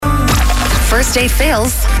first date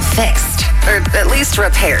fails, fixed. Or at least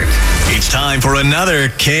repaired. It's time for another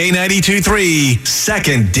K92.3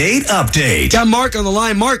 second date update. Got Mark on the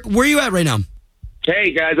line. Mark, where are you at right now?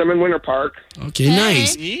 Hey, guys, I'm in Winter Park. Okay,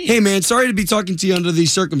 nice. Hey, man, sorry to be talking to you under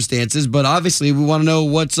these circumstances, but obviously we want to know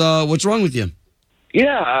what's wrong with you.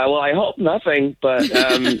 Yeah, well, I hope nothing, but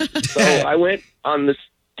so I went on this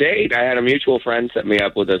date. I had a mutual friend set me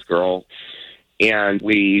up with this girl, and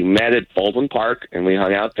we met at Baldwin Park, and we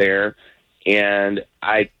hung out there, and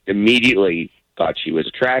I immediately thought she was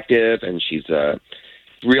attractive, and she's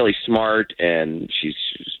really smart, and she's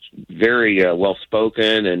very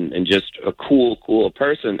well-spoken and just a cool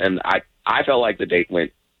person, and I felt like the date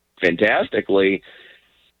went fantastically,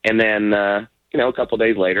 and then a couple of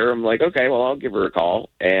days later, I'm like, okay, well, I'll give her a call.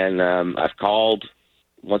 And I've called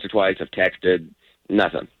once or twice. I've texted.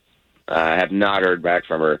 Nothing. I have not heard back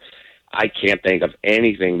from her. I can't think of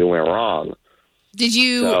anything that went wrong. Did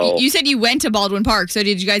you, you said you went to Baldwin Park, so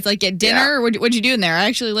did you guys, get dinner? Yeah. Or what'd you do in there? I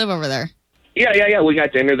actually live over there. Yeah. We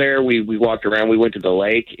got dinner there. We walked around. We went to the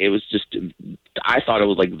lake. It was just, I thought it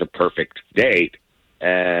was the perfect date.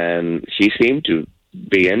 And she seemed to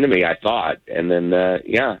be into me, I thought. And then,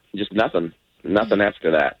 just nothing. Nothing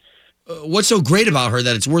after that. What's so great about her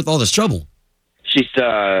that it's worth all this trouble? She's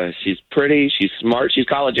pretty. She's smart. She's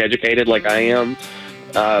college educated like I am.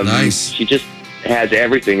 Nice. She just has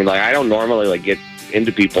everything. And I don't normally get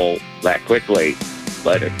into people that quickly,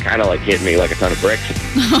 but it kind of hit me like a ton of bricks.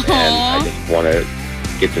 And I just want to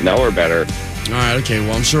get to know her better. All right. Okay.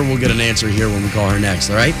 Well, I'm sure we'll get an answer here when we call her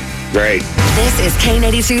next. All right. Great. This is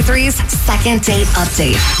K92.3's second date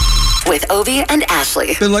update. With Obie and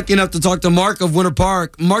Ashley. Been lucky enough to talk to Mark of Winter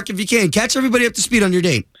Park. Mark, if you can, catch everybody up to speed on your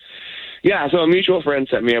date. Yeah, so a mutual friend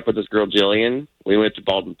set me up with this girl, Jillian. We went to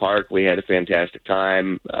Baldwin Park. We had a fantastic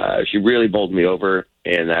time. She really bowled me over,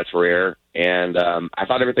 and that's rare. And I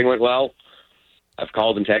thought everything went well. I've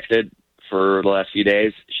called and texted for the last few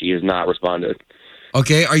days. she has not responded.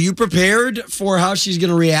 Okay, are you prepared for how she's going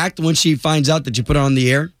to react when she finds out that you put her on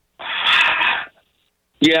the air?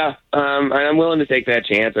 Yeah, I'm willing to take that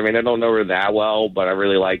chance. I mean, I don't know her that well, but I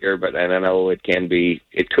really like her. But and I know it could be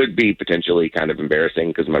potentially kind of embarrassing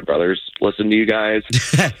because my brothers listen to you guys.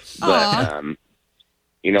 But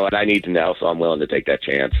you know what? I need to know, so I'm willing to take that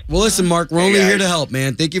chance. Well, listen, Mark, we're only here to help,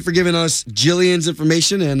 man. Thank you for giving us Jillian's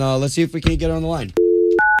information, and let's see if we can't get her on the line.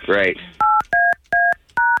 Great.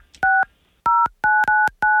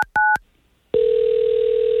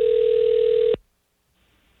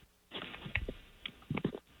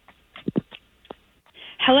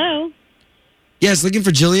 Hello. Yes, looking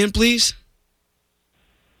for Jillian, please.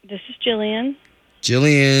 This is Jillian.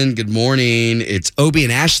 Jillian, good morning. It's Obie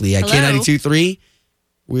and Ashley at K92.3.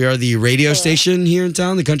 We are the radio station here in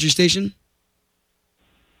town, the country station.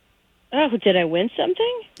 Oh, did I win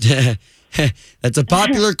something? That's a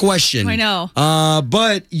popular question. I know.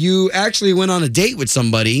 But you actually went on a date with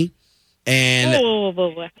somebody, and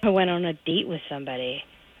I went on a date with somebody.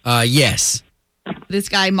 Yes. This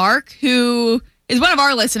guy, Mark, who is one of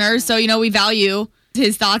our listeners, so, we value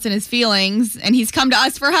his thoughts and his feelings, and he's come to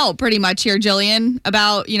us for help pretty much here, Jillian,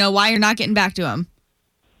 about, why you're not getting back to him.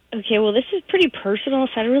 Okay, well, this is pretty personal,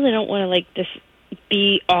 so I really don't want to, this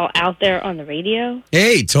be all out there on the radio.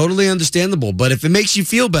 Hey, totally understandable, but if it makes you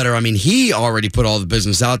feel better, I mean, he already put all the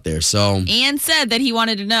business out there, so... And said that he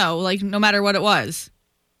wanted to know, no matter what it was.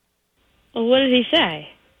 Well, what did he say?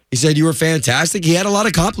 He said you were fantastic. He had a lot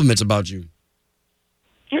of compliments about you.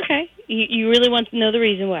 Okay. You really want to know the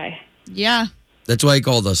reason why? Yeah. That's why he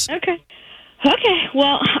called us. Okay.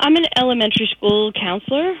 Well, I'm an elementary school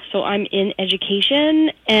counselor, so I'm in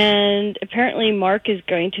education, and apparently Mark is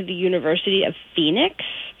going to the University of Phoenix.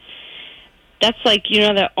 That's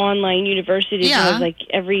the online university that has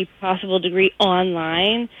every possible degree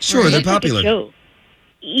online. Sure, they're popular. Joke.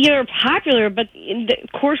 You're popular, but the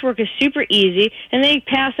coursework is super easy, and they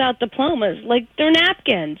pass out diplomas like they're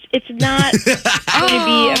napkins. It's not going to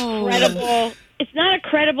be a credible. It's not a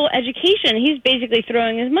credible education. He's basically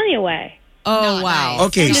throwing his money away. Oh, wow. Nice.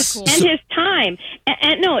 Okay. And his time.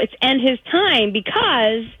 And his time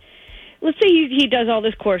because let's say he does all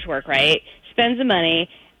this coursework, right? Spends the money.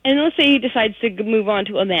 And let's say he decides to move on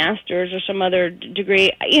to a master's or some other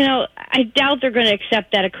degree. I doubt they're going to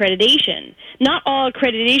accept that accreditation. Not all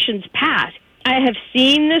accreditations pass. I have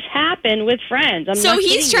seen this happen with friends. So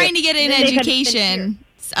he's trying to get an education.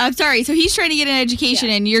 I'm sorry. So he's trying to get an education,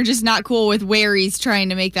 and you're just not cool with where he's trying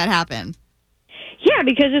to make that happen. Yeah,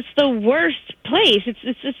 because it's the worst place.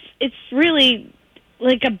 It's really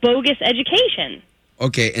like a bogus education.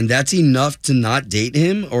 Okay, and that's enough to not date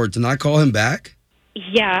him or to not call him back?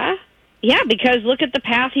 Yeah, because look at the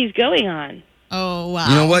path he's going on. Oh, wow.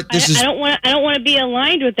 You know what? I don't want to be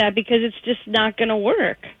aligned with that because it's just not going to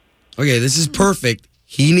work. Okay, this is perfect.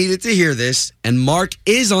 He needed to hear this, and Mark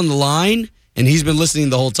is on the line, and he's been listening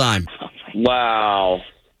the whole time. Wow.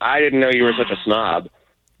 I didn't know you were such a snob.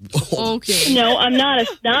 Okay. No, I'm not a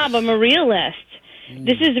snob. I'm a realist.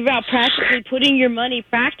 This is about practically putting your money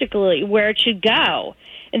practically where it should go.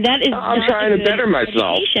 And that is I'm not trying a to good better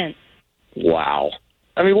myself. education. Wow.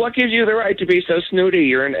 I mean, what gives you the right to be so snooty?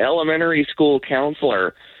 You're an elementary school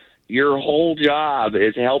counselor. Your whole job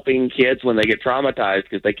is helping kids when they get traumatized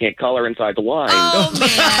because they can't color inside the lines. Oh,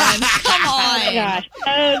 man. Come on. Oh, gosh.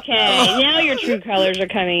 Okay. Now your true colors are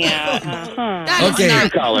coming out. Uh-huh. That is Okay.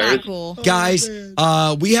 not, Colors. not cool. Guys,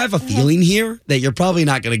 we have a feeling here that you're probably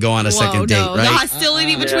not going to go on a second date, no. right? The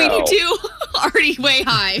hostility between No. you two already way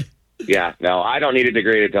high. Yeah, no, I don't need a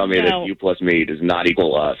degree to tell me No. that you plus me does not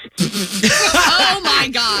equal us. Oh, my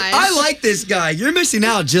gosh. I like this guy. You're missing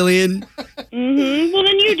out, Jillian. Mm-hmm. Well,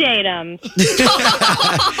 then you date him.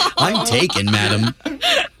 I'm taken, madam.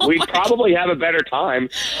 We'd probably have a better time.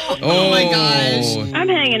 Oh, my gosh. I'm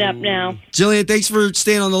hanging up now. Jillian, thanks for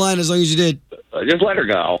staying on the line as long as you did. Just let her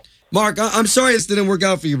go. Mark, I'm sorry this didn't work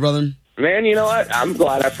out for you, brother. Man, you know what? I'm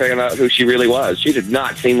glad I figured out who she really was. She did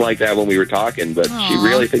not seem like that when we were talking, but she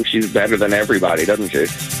really thinks she's better than everybody, doesn't she?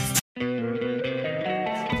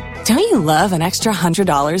 Don't you love an extra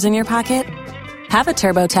 $100 in your pocket? Have a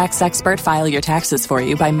TurboTax expert file your taxes for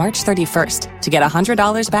you by March 31st to get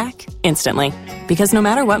 $100 back instantly. Because no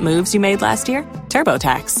matter what moves you made last year,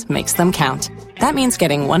 TurboTax makes them count. That means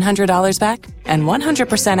getting $100 back and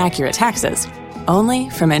 100% accurate taxes, only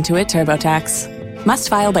from Intuit TurboTax. Must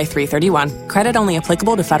file by 3/31. Credit only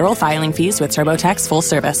applicable to federal filing fees with TurboTax full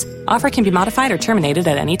service. Offer can be modified or terminated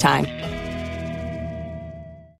at any time.